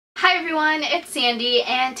Hi everyone, it's Sandy,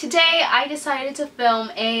 and today I decided to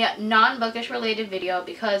film a non-bookish related video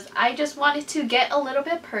because I just wanted to get a little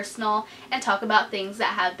bit personal and talk about things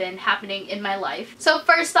that have been happening in my life. So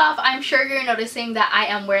first off, I'm sure you're noticing that I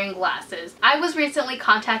am wearing glasses. I was recently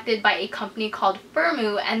contacted by a company called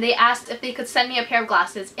Firmoo, and they asked if they could send me a pair of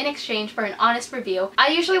glasses in exchange for an honest review. I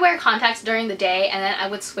usually wear contacts during the day and then I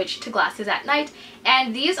would switch to glasses at night,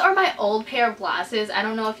 and these are my old pair of glasses. I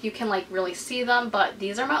don't know if you can really see them, but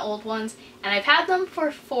these are my old ones and I've had them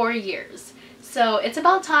for 4 years. So it's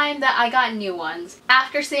about time that I got new ones.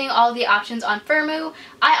 After seeing all the options on Firmoo,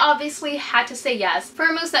 I obviously had to say yes.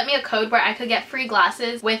 Firmoo sent me a code where I could get free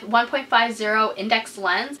glasses with 1.50 index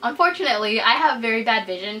lens. Unfortunately, I have very bad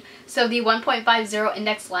vision, so the 1.50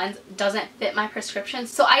 index lens doesn't fit my prescription.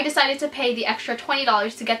 So I decided to pay the extra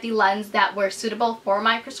 $20 to get the lens that were suitable for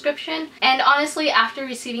my prescription. And honestly, after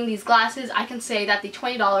receiving these glasses, I can say that the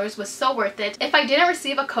 $20 was so worth it. If I didn't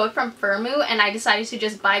receive a code from Firmoo and I decided to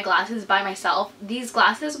just buy glasses by myself, these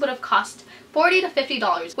glasses would have cost $40 to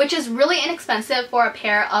 $50, which is really inexpensive for a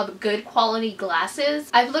pair of good quality glasses.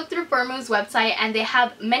 I've looked through Firmoo's website and they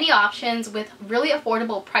have many options with really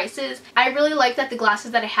affordable prices. I really like that the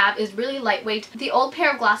glasses that I have is really lightweight. The old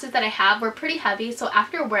pair of glasses that I have were pretty heavy, so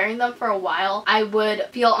after wearing them for a while, I would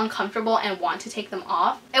feel uncomfortable and want to take them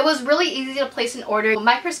off. It was really easy to place an order.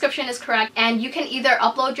 My prescription is correct, and you can either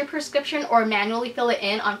upload your prescription or manually fill it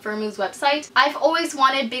in on Firmoo's website. I've always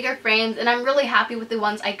wanted bigger frames and I'm really happy with the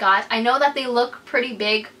ones I got. I know that they look pretty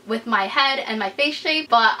big with my head and my face shape,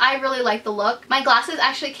 but I really like the look. My glasses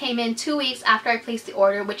actually came in 2 weeks after I placed the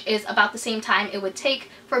order, which is about the same time it would take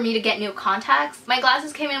for me to get new contacts. My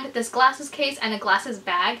glasses came in with this glasses case and a glasses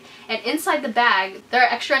bag, and inside the bag there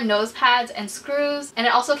are extra nose pads and screws, and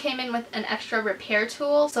it also came in with an extra repair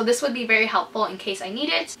tool, so this would be very helpful in case I need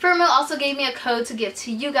it. Firmoo also gave me a code to give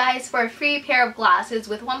to you guys for a free pair of glasses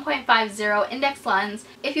with 1.50 index lens.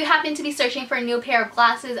 If you happen to be searching for a new pair of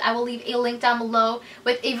glasses, I will leave a link down below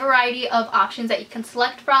with a variety of options that you can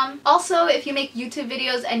select from. Also, if you make YouTube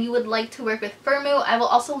videos and you would like to work with Firmoo, I will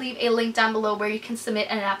also leave a link down below where you can submit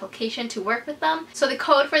an application to work with them. So the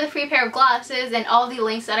code for the free pair of glasses and all the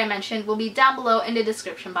links that I mentioned will be down below in the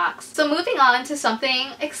description box. So moving on to something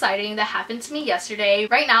exciting that happened to me yesterday.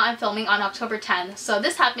 Right now I'm filming on October 10th, so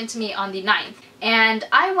this happened to me on the 9th. And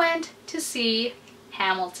I went to see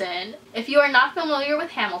Hamilton. If you are not familiar with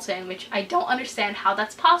Hamilton, which I don't understand how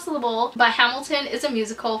that's possible, but Hamilton is a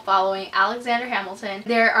musical following Alexander Hamilton.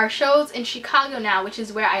 There are shows in Chicago now, which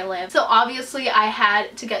is where I live. So obviously I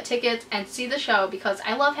had to get tickets and see the show because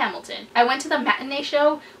I love Hamilton. I went to the matinee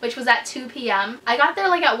show, which was at 2 p.m. I got there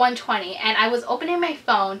at 1:20, and I was opening my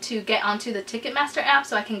phone to get onto the Ticketmaster app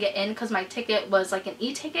so I can get in because my ticket was an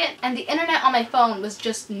e-ticket, and the internet on my phone was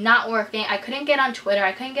just not working. I couldn't get on Twitter,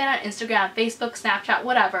 I couldn't get on Instagram, Facebook, Snapchat,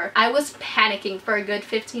 whatever. I was panicking for a good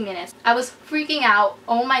 15 minutes. I was freaking out.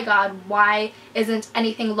 Oh my god, why isn't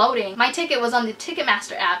anything loading? My ticket was on the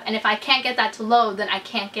Ticketmaster app, and if I can't get that to load, then I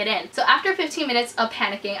can't get in. So after 15 minutes of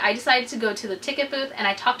panicking, I decided to go to the ticket booth and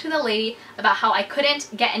I talked to the lady about how I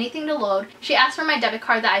couldn't get anything to load. She asked for my debit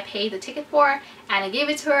card that I paid the ticket for, and I gave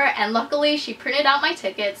it to her, and luckily she printed out my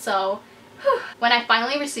ticket, so when I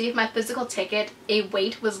finally received my physical ticket, a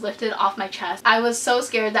weight was lifted off my chest. I was so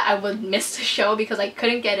scared that I would miss the show because I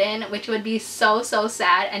couldn't get in, which would be so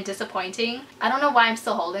sad and disappointing. I don't know why I'm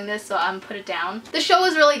still holding this, so I'm gonna put it down. The show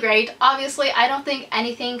was really great. Obviously, I don't think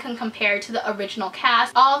anything can compare to the original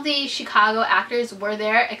cast. All of the Chicago actors were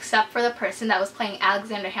there except for the person that was playing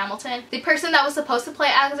Alexander Hamilton. The person that was supposed to play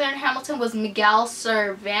Alexander Hamilton was Miguel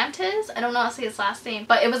Cervantes. I don't know how to say his last name,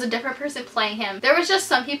 but it was a different person playing him. There was just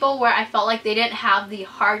some people where I felt like they didn't have the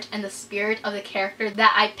heart and the spirit of the character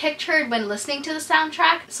that I pictured when listening to the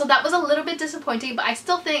soundtrack, so that was a little bit disappointing, but I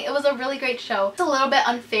still think it was a really great show. It's a little bit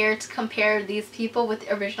unfair to compare these people with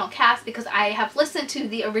the original cast because I have listened to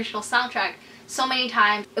the original soundtrack so many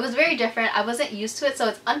times. It was very different. I wasn't used to it, so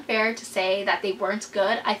it's unfair to say that they weren't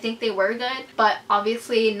good. I think they were good, but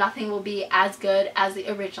obviously nothing will be as good as the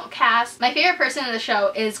original cast. My favorite person in the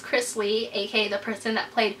show is Chris Lee, aka the person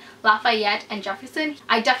that played Lafayette and Jefferson.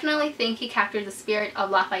 I definitely think he captured the spirit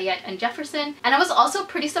of Lafayette and Jefferson, and I was also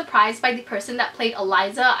pretty surprised by the person that played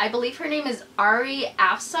Eliza. I believe her name is Ari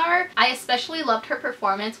Afsar. I especially loved her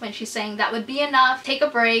performance when she sang That Would Be Enough, Take a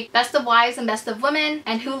Break, Best of Wives and Best of Women,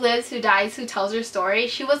 and Who Lives, Who Dies, Who Tells tells your story.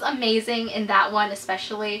 She was amazing in that one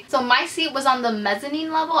especially. So my seat was on the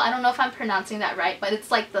mezzanine level. I don't know if I'm pronouncing that right, but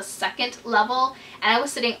it's like the second level, and I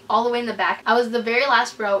was sitting all the way in the back. I was the very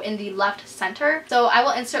last row in the left center. So I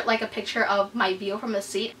will insert like a picture of my view from the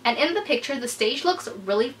seat, and in the picture the stage looks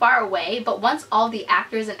really far away, but once all the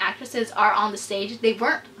actors and actresses are on the stage, they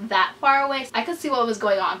weren't that far away. I could see what was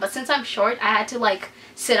going on, but since I'm short, I had to like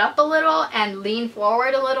sit up a little and lean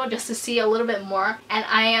forward a little just to see a little bit more, and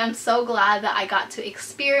I am so glad that I got to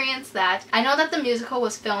experience that. I know that the musical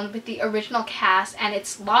was filmed with the original cast and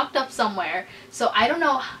it's locked up somewhere, so I don't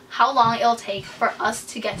know how long it'll take for us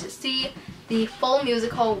to get to see the full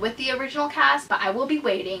musical with the original cast, but I will be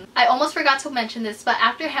waiting. I almost forgot to mention this, but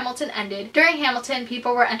after Hamilton ended, during Hamilton,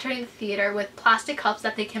 people were entering the theater with plastic cups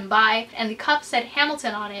that they can buy, and the cup said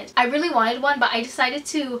Hamilton on it. I really wanted one, but I decided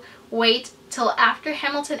to wait till after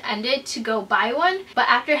Hamilton ended to go buy one, but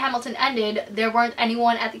after Hamilton ended, there weren't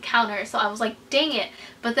anyone at the counter, so I was like, dang it.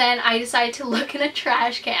 But then I decided to look in a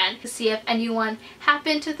trash can to see if anyone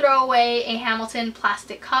happened to throw away a Hamilton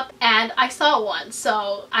plastic cup, and I saw one,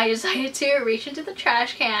 so I decided to reach into the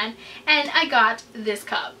trash can and I got this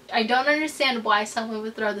cup. I don't understand why someone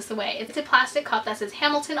would throw this away. It's a plastic cup that says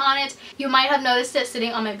Hamilton on it. You might have noticed it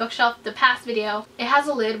sitting on my bookshelf the past video. It has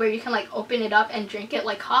a lid where you can like open it up and drink it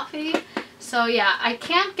like coffee. So yeah, I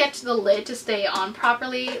can't get to the lid to stay on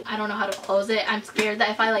properly. I don't know how to close it. I'm scared that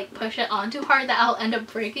if I like push it on too hard that I'll end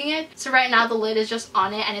up breaking it. So right now the lid is just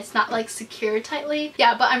on it and it's not like secured tightly.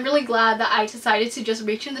 Yeah, but I'm really glad that I decided to just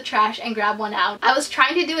reach in the trash and grab one out. I was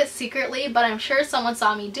trying to do it secretly, but I'm sure someone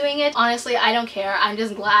saw me doing it. Honestly, I don't care. I'm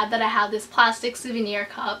just glad that I have this plastic souvenir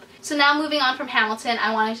cup. So now moving on from Hamilton,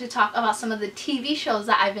 I wanted to talk about some of the TV shows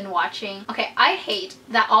that I've been watching. Okay, I hate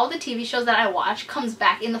that all the TV shows that I watch comes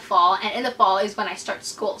back in the fall, and in the fall is when I start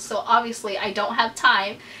school. So obviously I don't have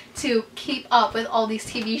time to keep up with all these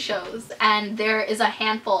TV shows, and there is a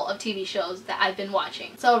handful of TV shows that I've been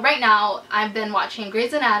watching. So right now I've been watching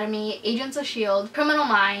Grey's Anatomy, Agents of S.H.I.E.L.D., Criminal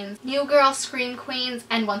Minds, New Girl, Scream Queens,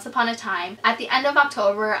 and Once Upon a Time. At the end of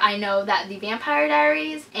October, I know that the Vampire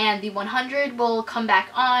Diaries and the 100 will come back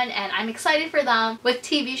on, and I'm excited for them. With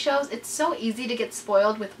TV shows, it's so easy to get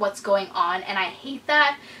spoiled with what's going on, and I hate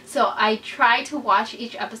that. So I try to watch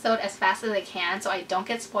each episode as fast as I can so I don't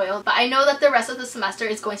get spoiled. But I know that the rest of the semester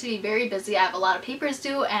is going to be very busy. I have a lot of papers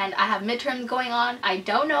due and I have midterms going on. I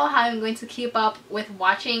don't know how I'm going to keep up with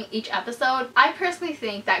watching each episode. I personally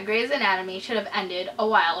think that Grey's Anatomy should have ended a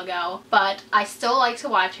while ago, but I still like to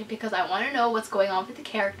watch it because I want to know what's going on with the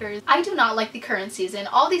characters. I do not like the current season.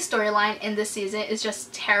 All the storyline in this season is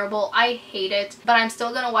just terrible. I hate it, but I'm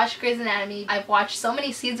still gonna watch Grey's Anatomy. I've watched so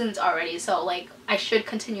many seasons already, so like I should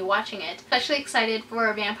continue watching it. Especially excited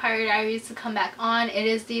for Vampire Diaries to come back on. It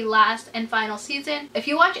is the last and final season. If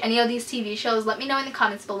you watch any of these TV shows, let me know in the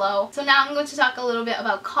comments below. So now I'm going to talk a little bit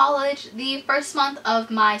about college. The first month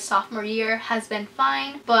of my sophomore year has been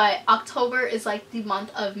fine, but October is like the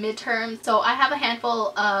month of midterms, so I have a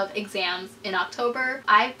handful of exams in October.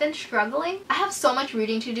 I've been struggling. I have so much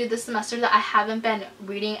reading to do this semester that I haven't been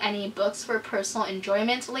reading any books for personal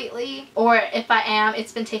enjoyment lately, or if I am,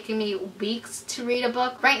 it's been taking me weeks to read a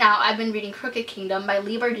book. Right now I've been reading Crooked Kingdom by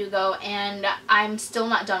Leigh Bardugo, and I'm still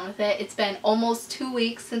not done with it. It's been almost 2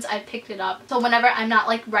 weeks since I picked it up. So whenever I'm not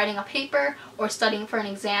like writing a paper or studying for an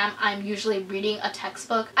exam, I'm usually reading a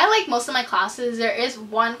textbook. I like most of my classes. There is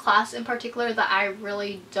one class in particular that I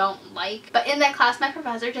really don't like, but in that class my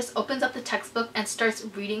professor just opens up the textbook and starts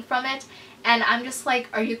reading from it, and I'm just like,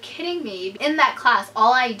 are you kidding me? In that class,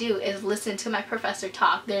 all I do is listen to my professor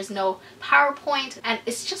talk. There's no PowerPoint, and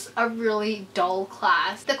it's just a really dull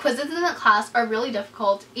class. The quizzes in the class are really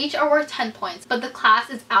difficult. Each are worth 10 points, but the class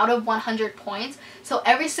is out of 100 points, so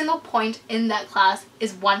every single point in that class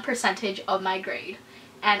is 1% of my grade.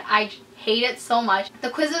 And I hate it so much.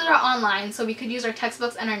 The quizzes are online, so we could use our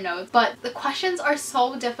textbooks and our notes, but the questions are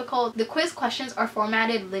so difficult. The quiz questions are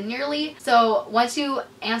formatted linearly, so once you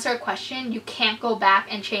answer a question, you can't go back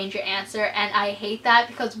and change your answer, and I hate that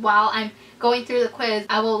because while I'm going through the quiz,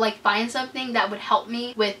 I will like find something that would help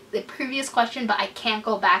me with the previous question, but I can't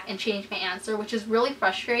go back and change my answer, which is really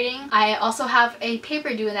frustrating. I also have a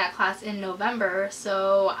paper due in that class in November,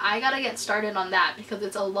 so I gotta get started on that because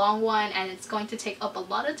it's a long one and it's going to take up a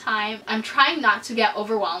lot of time. I'm trying not to get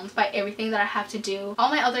overwhelmed by everything that I have to do. All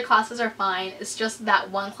my other classes are fine. It's just that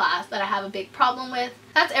one class that I have a big problem with.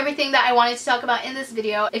 That's everything that I wanted to talk about in this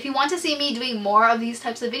video. If you want to see me doing more of these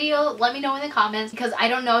types of videos, let me know in the comments because I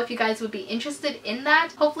don't know if you guys would be interested in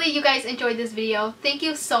that. Hopefully you guys enjoyed this video. Thank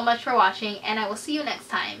you so much for watching, and I will see you next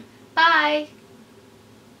time. Bye!